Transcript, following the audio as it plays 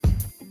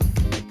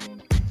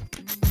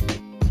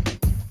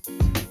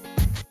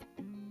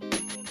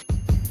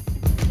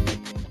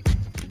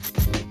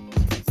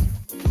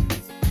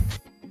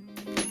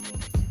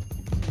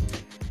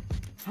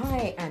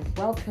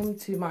Welcome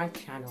to my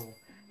channel,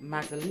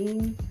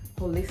 Madeline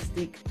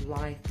Holistic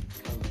Life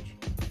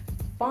Coach.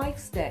 5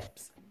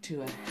 steps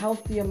to a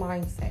healthier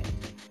mindset.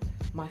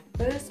 My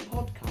first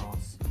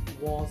podcast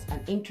was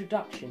an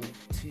introduction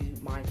to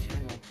my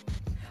channel.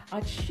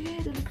 I'd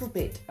shared a little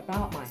bit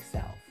about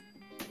myself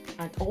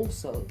and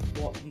also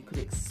what you could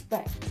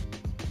expect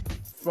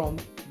from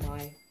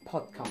my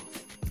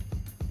podcast.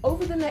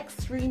 Over the next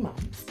 3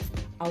 months,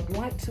 I'd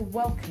like to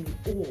welcome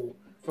you all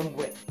from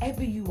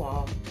wherever you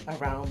are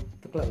around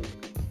the globe.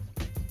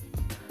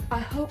 I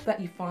hope that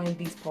you find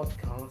these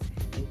podcasts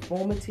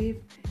informative,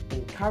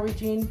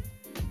 encouraging,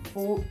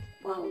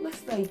 let's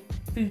say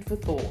food for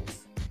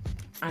thoughts,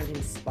 and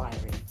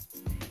inspiring.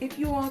 If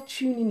you are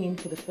tuning in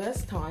for the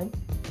first time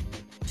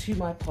to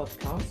my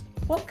podcast,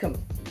 welcome.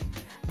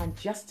 And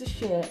just to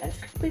share a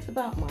little bit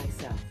about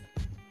myself,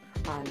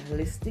 I'm a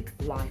holistic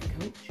life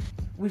coach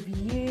with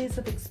years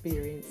of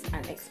experience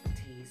and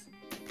expertise,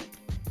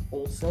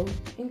 also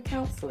in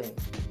counselling.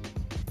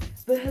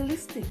 The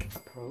holistic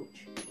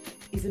approach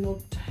is an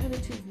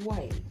alternative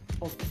way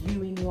of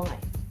viewing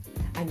life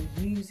and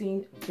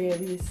using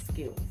various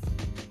skills.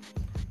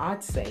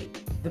 I'd say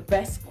the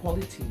best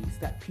qualities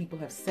that people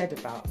have said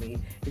about me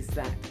is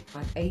that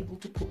I'm able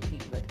to put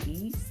people at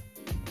ease,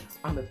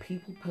 I'm a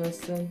people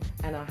person,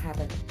 and I have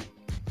a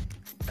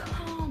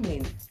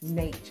calming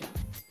nature.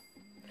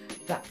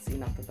 That's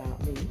enough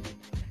about me.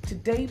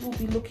 Today we'll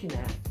be looking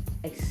at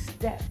a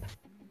step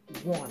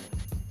 1,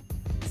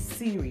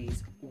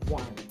 series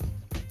 1,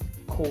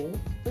 called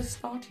the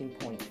starting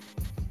point.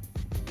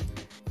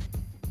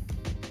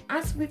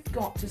 As we've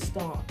got to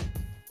start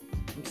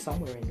from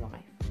somewhere in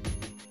life,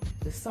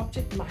 the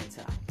subject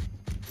matter,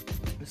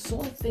 the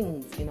sort of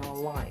things in our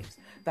lives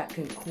that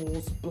can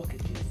cause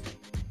blockages.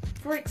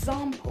 For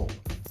example,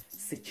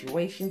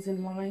 situations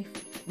in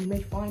life we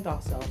may find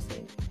ourselves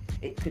in.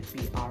 It could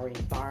be our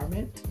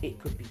environment, it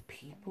could be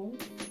people,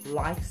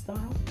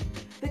 lifestyle.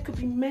 There could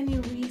be many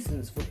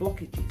reasons for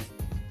blockages.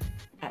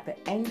 At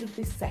the end of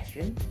this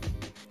session,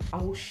 I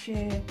will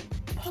share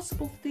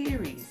possible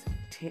theories,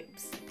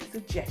 tips,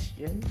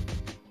 suggestions,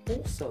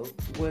 also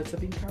words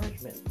of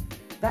encouragement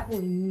that will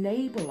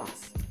enable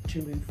us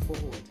to move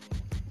forward.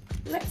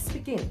 Let's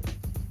begin.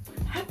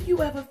 Have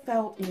you ever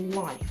felt in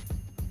life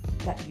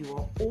that you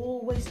are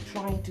always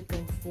trying to go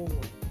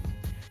forward?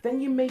 Then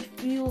you may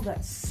feel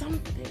that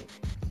something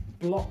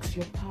blocks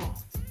your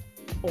path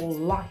or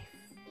life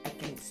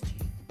against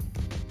you,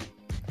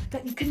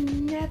 that you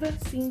can never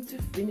seem to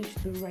finish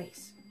the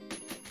race.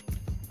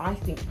 I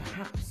think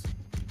perhaps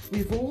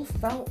we've all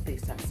felt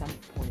this at some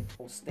point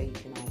or stage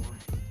in our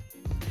life.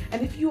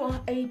 And if you are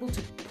able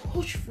to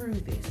push through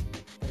this,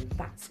 then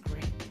that's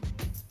great.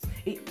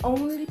 It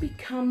only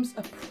becomes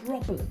a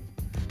problem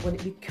when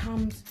it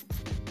becomes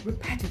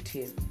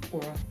repetitive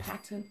or a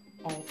pattern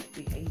of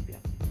behavior.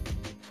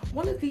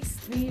 One of these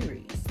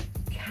theories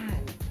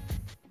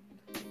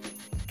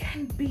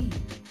can be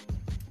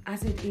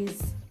as it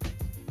is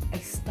a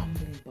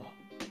stumbling block.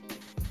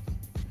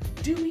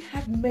 Do we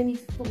have many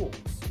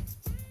thoughts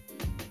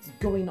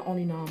going on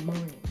in our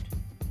mind?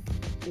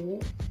 Or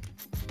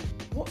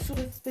what sort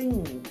of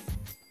things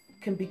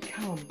can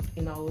become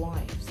in our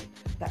lives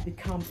that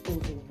become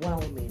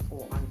overwhelming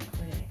or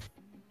unclear?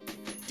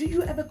 Do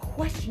you ever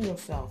question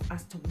yourself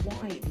as to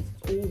why it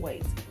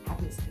always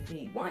happens to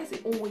me? Why is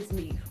it always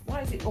me?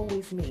 Why is it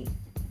always me?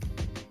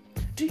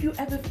 Do you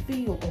ever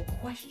feel or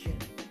question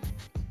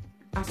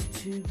as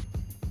to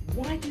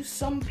why do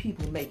some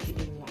people make it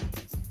in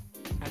life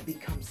and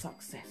become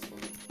successful?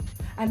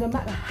 And no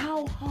matter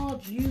how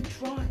hard you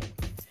try,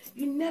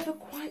 you never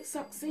quite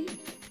succeed.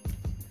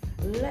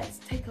 Let's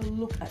take a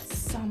look at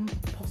some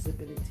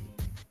possibilities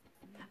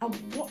and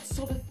what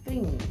sort of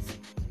things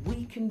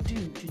we can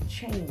do to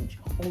change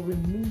or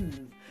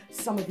remove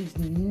some of these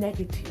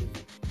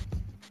negatives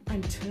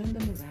and turn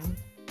them around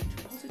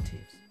to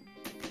positives.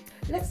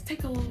 Let's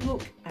take a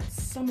look at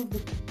some of the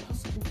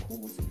possible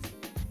causes.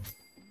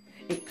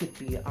 It could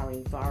be our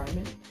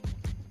environment.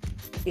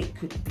 It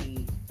could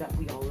be that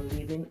we are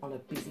living on a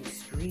busy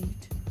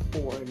street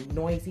or a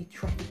noisy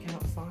traffic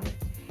outside.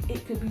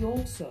 It could be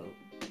also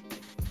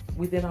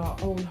within our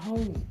own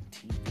home,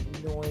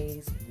 TV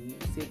noise,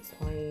 music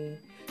playing,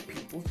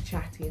 people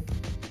chatting.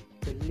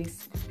 The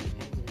list could be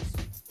endless.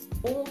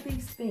 All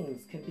these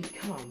things can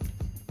become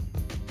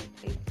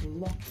a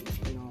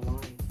blockage in our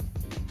lives.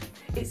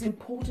 It's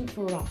important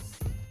for us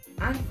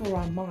and for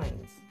our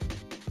minds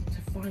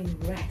to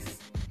find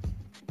rest,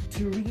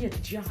 to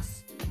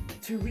readjust,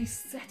 to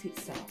reset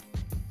itself.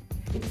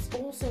 It is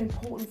also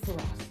important for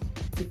us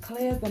to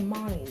clear the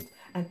mind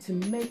and to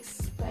make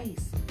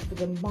space for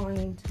the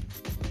mind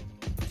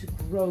to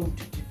grow,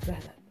 to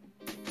develop.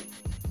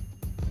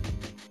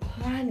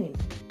 Planning.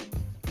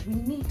 We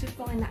need to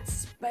find that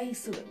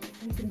space so that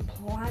we can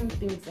plan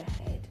things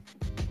ahead.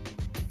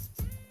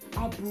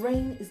 Our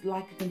brain is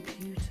like a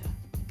computer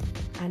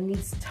and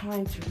needs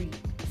time to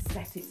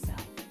reset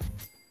itself,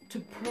 to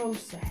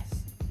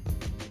process,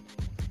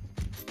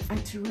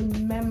 and to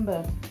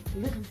remember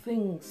little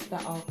things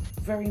that are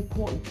very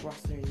important to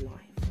us in life.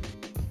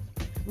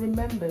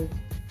 Remember,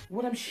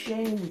 What I'm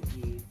sharing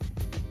with you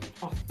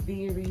are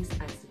theories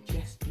and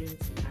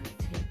suggestions and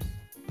tips.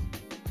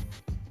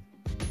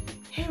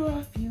 Here are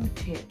a few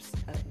tips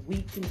that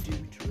we can do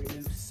to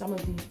remove some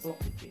of these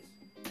blockages.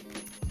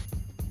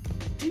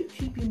 Do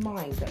keep in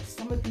mind that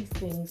some of these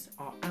things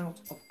are out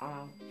of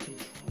our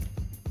control.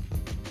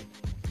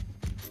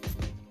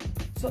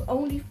 So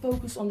only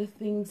focus on the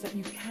things that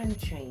you can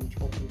change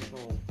or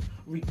control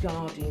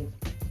regarding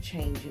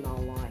change in our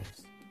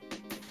lives.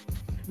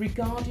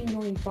 Regarding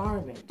your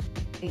environment,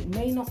 it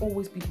may not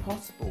always be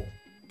possible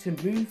to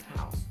move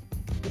house,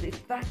 but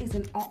if that is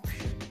an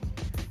option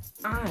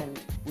and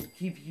would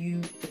give you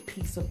the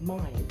peace of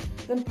mind,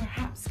 then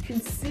perhaps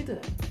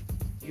consider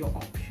your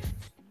options.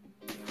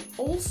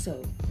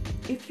 Also,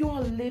 if you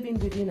are living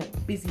within a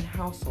busy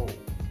household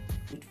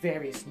with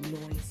various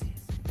noises,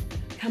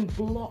 can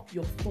block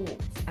your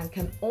thoughts and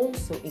can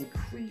also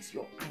increase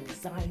your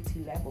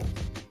anxiety levels.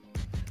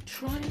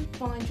 Try and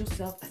find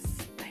yourself a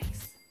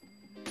space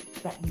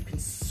that you can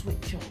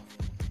switch off.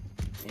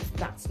 If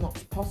that's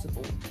not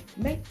possible,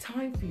 make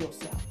time for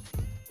yourself.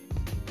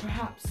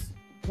 Perhaps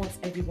once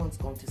everyone's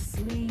gone to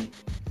sleep,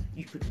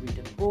 you could read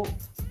a book,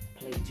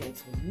 play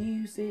gentle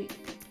music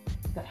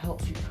that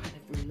helps you kind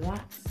of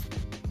relax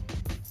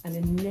and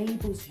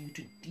enables you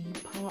to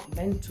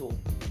departmental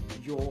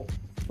your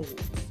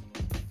thoughts.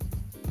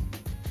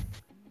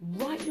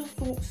 Write your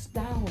thoughts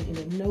down in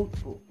a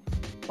notebook.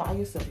 Buy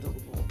yourself a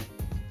little book.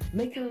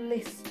 Make a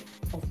list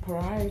of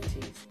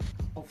priorities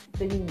of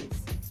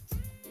things.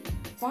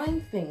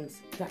 Find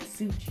things that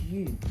suit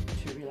you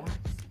to relax.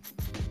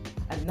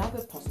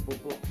 Another possible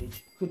blockage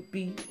could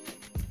be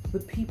the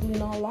people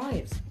in our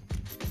lives.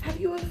 Have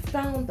you ever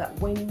found that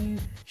when you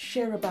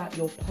share about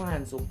your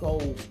plans or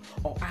goals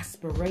or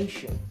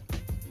aspiration,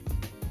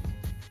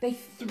 they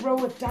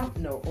throw a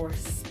dampener or a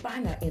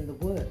spanner in the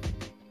work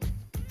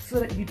so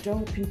that you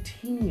don't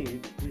continue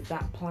with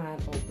that plan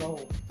or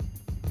goal?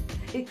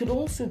 It could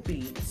also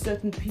be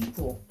certain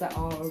people that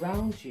are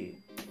around you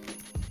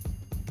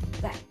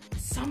that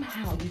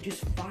somehow you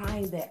just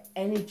find their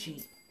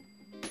energy,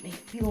 they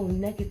feel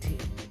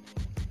negative.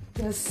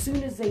 And as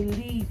soon as they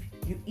leave,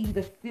 you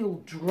either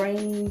feel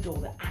drained or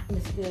the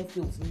atmosphere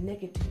feels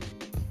negative.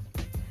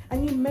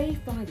 And you may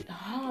find it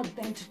hard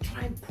then to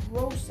try and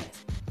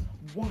process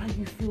why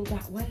you feel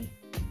that way.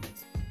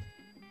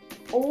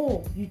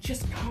 Or you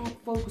just can't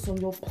focus on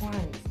your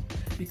plans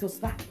because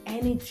that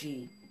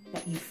energy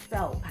that you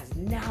felt has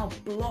now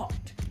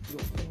blocked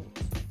your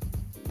thoughts.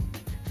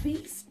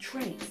 These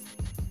traits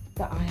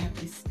that I have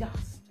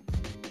discussed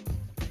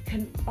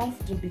can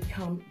often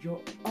become your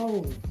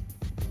own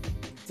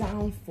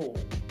downfall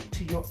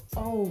to your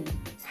own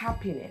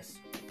happiness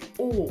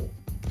or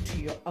to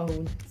your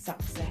own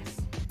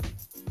success.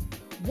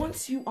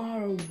 Once you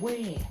are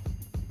aware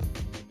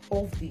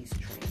of these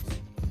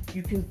traits,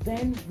 you can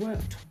then work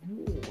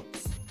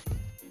towards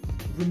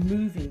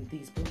removing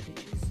these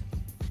blockages.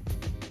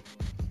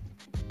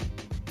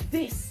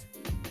 This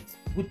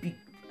would be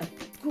a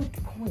good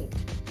point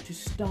to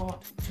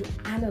start to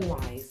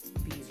analyze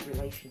these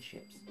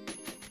relationships.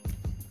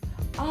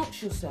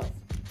 Ask yourself,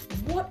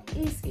 what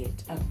is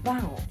it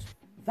about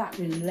that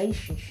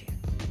relationship?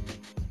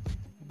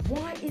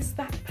 Why is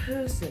that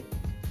person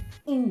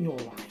in your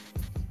life?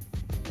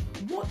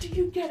 What do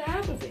you get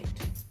out of it?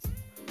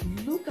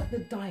 Look at the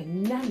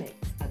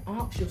dynamics and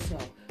ask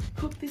yourself,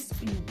 could this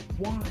be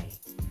why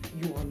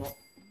you are not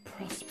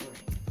prospering?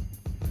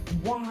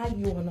 Why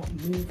you are not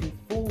moving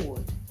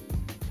forward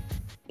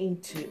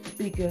into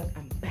bigger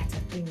and better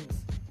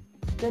things?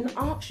 Then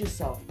ask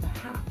yourself,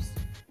 perhaps,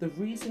 the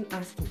reason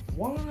as to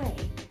why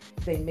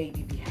they may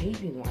be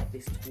behaving like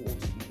this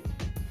towards you.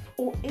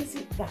 Or is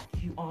it that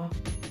you are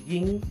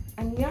yin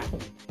and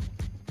yang?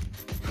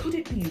 Could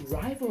it be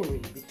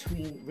rivalry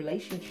between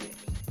relationships?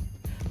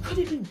 Could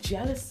it be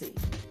jealousy?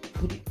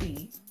 Could it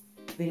be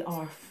they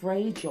are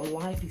afraid your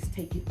life is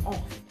taking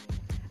off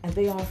and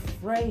they are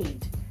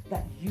afraid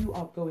that you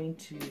are going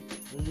to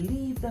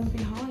leave them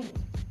behind?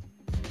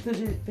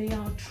 That they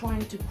are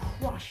trying to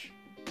crush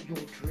your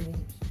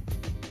dreams.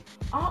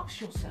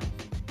 Ask yourself,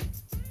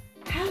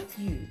 have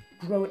you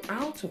grown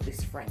out of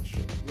this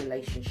friendship,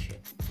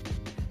 relationship?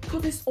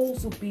 Could this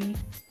also be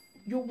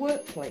your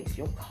workplace,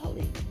 your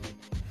colleague,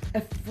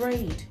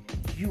 afraid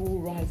you will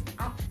rise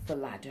up the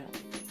ladder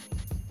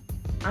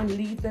and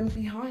leave them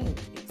behind,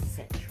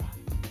 etc.,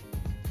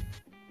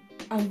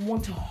 and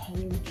want to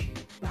hold you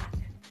back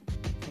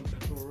from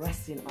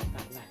progressing up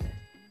that ladder?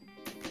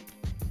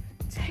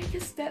 Take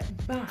a step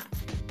back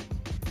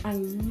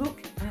and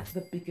look at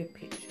the bigger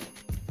picture.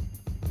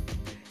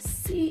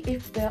 See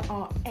if there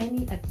are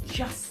any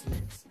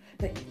adjustments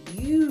that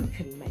you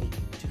can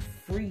make to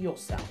free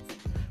yourself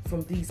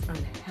from these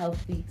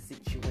unhealthy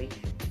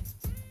situations.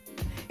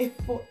 If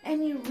for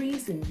any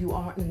reason you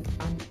are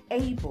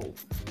unable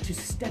to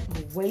step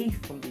away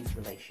from these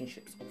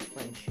relationships or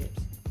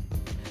friendships,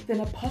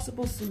 then a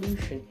possible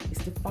solution is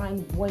to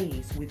find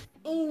ways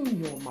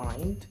within your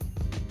mind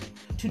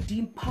to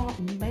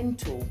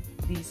departmental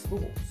these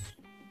thoughts.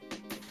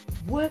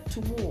 Work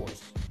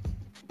towards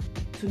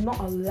to not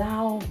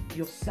allow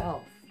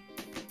yourself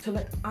to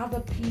let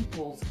other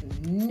people's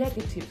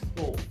negative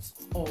thoughts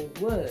or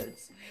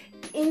words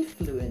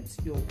influence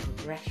your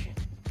progression.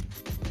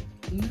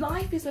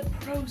 Life is a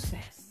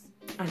process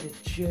and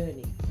a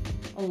journey,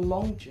 a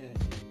long journey.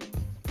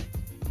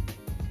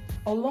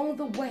 Along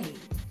the way,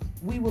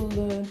 we will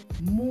learn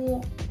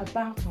more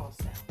about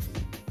ourselves.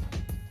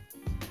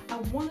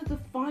 And one of the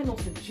final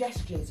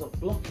suggestions of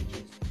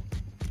blockages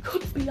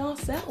could be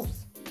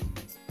ourselves.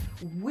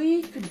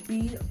 We could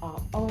be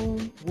our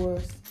own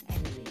worst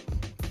enemy.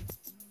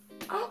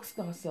 Ask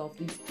ourselves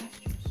these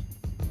questions.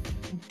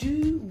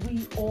 Do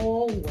we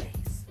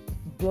always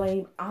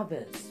blame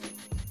others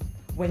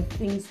when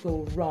things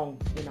go wrong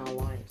in our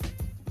lives?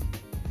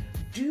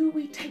 Do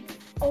we take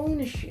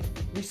ownership,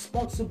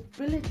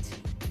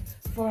 responsibility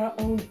for our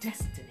own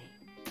destiny,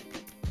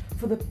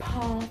 for the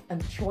path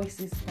and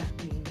choices that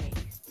we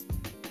make?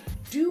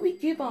 Do we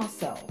give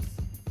ourselves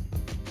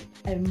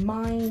a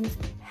mind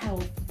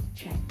health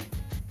check?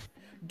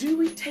 Do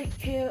we take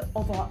care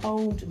of our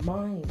own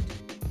mind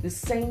the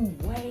same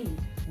way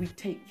we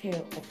take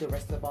care of the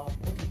rest of our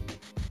body?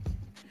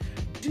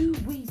 Do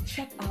we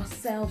check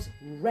ourselves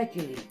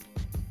regularly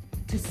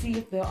to see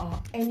if there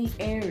are any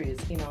areas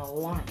in our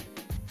life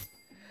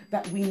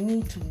that we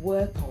need to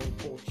work on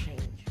or change?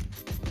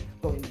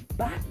 Going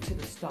back to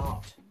the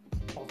start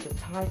of the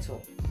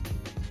title,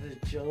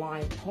 the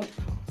July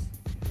podcast,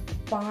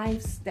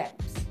 5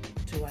 steps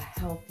to a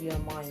healthier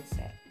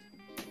mindset.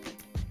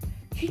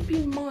 Keep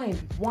in mind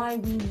why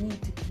we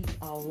need to keep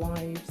our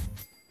lives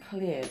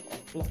clear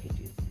of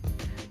blockages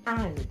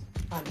and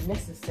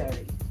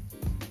unnecessary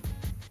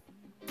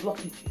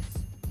blockages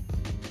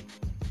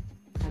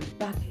and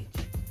baggage.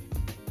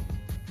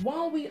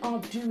 While we are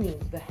doing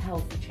the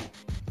health check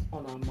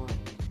on our mind,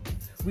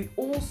 we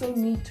also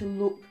need to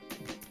look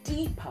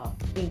deeper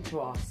into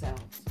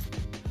ourselves.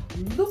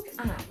 Look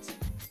at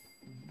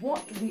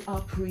what we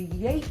are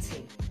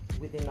creating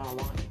within our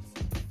lives.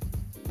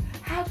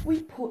 Have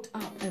we put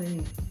up an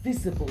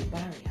invisible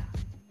barrier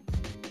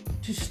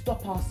to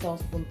stop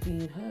ourselves from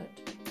being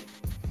hurt?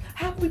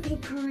 Have we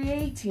been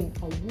creating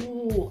a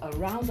wall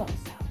around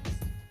ourselves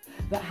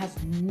that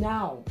has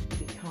now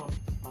become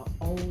our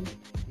own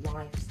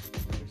life's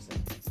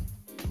prison?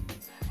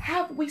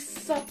 Have we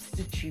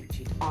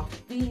substituted our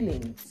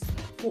feelings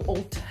for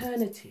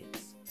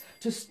alternatives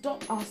to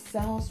stop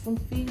ourselves from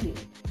feeling?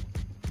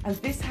 And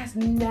this has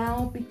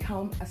now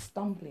become a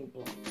stumbling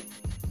block.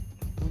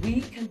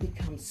 We can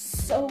become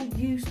so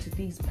used to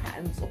these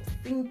patterns of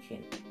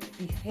thinking,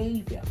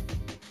 behavior,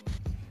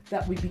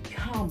 that we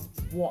become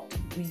what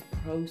we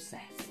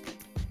process.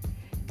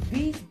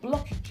 These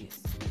blockages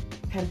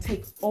can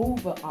take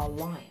over our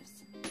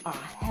lives, our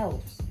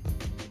health,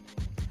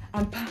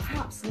 and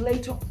perhaps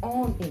later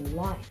on in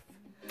life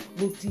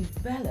will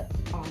develop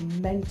our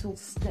mental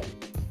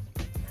state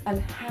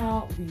and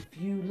how we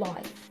view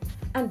life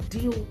and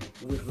deal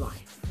with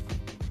life.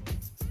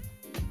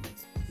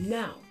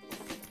 Now,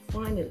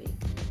 finally,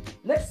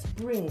 let's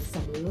bring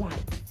some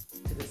light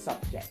to the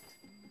subject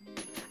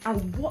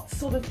and what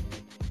sort of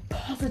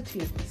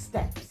positive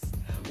steps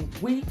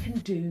we can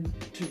do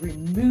to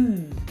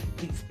remove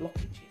these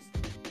blockages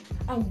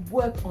and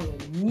work on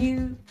a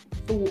new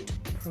thought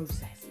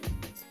process.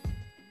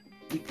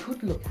 We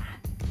could look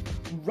at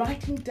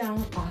writing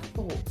down our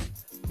thoughts.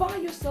 Buy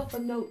yourself a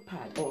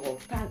notepad or a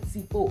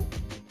fancy book.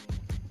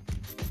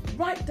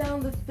 Write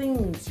down the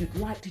things you'd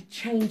like to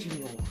change in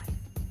your life,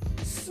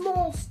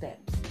 small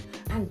steps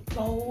and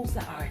goals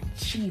that are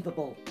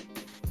achievable.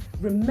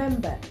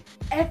 Remember,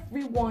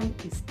 everyone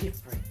is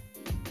different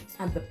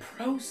and the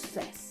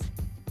process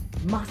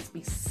must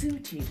be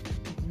suited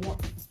to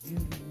what you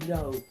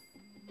know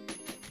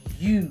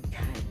you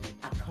can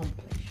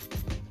accomplish.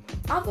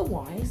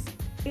 Otherwise,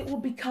 it will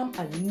become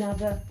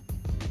another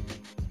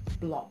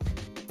block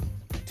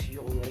to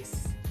your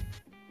list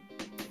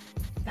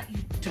that you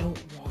don't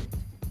want.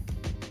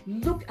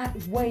 Look at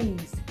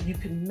ways you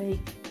can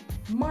make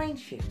mind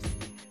shifts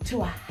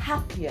to a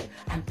happier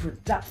and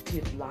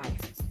productive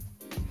life.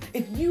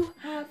 If you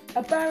have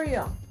a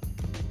barrier,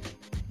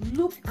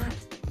 look at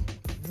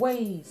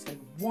ways and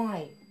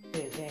why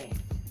they're there.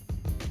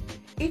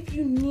 If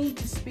you need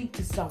to speak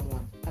to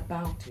someone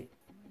about it,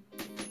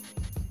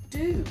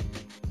 do.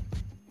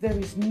 There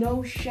is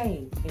no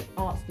shame in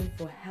asking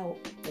for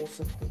help or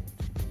support.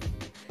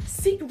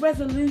 Seek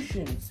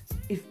resolutions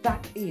if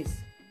that is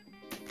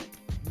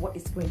what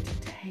it's going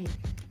to take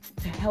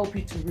to help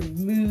you to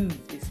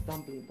remove this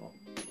stumbling block.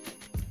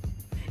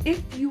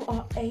 If you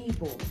are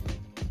able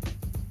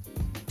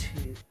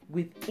to,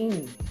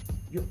 within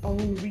your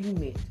own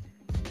remit,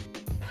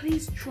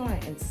 please try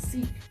and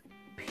seek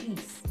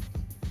peace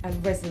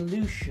and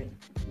resolution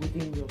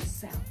within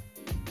yourself.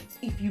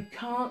 If you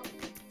can't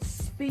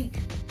speak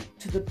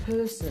to the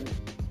person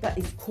that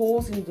is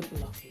causing the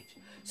blockage,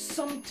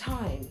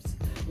 sometimes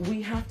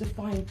we have to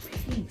find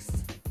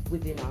peace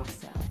within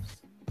ourselves.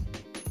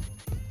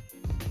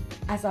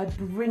 As I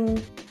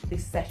bring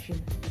this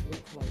session to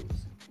a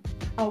close,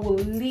 I will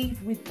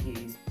leave with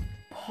you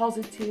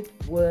positive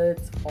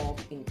words of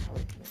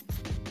encouragement.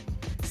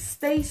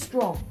 Stay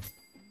strong.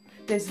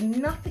 There's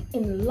nothing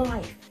in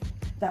life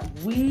that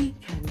we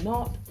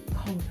cannot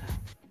conquer.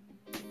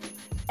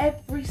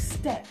 Every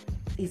step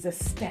is a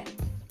step,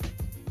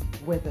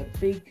 whether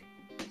big,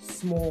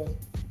 small,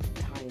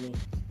 tiny.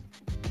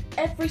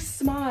 Every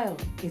smile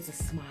is a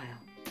smile.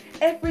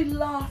 Every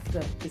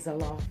laughter is a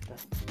laughter.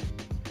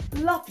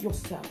 Love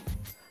yourself.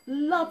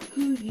 Love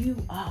who you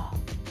are.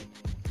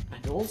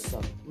 And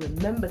also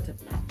remember to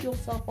pat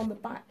yourself on the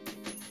back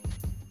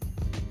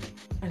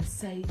and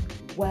say,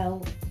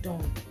 well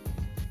done.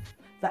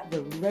 That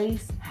the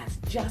race has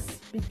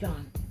just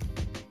begun.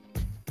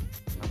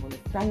 I want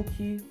to thank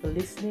you for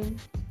listening.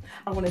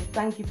 I want to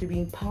thank you for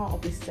being part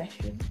of this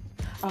session.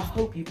 I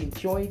hope you've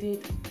enjoyed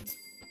it.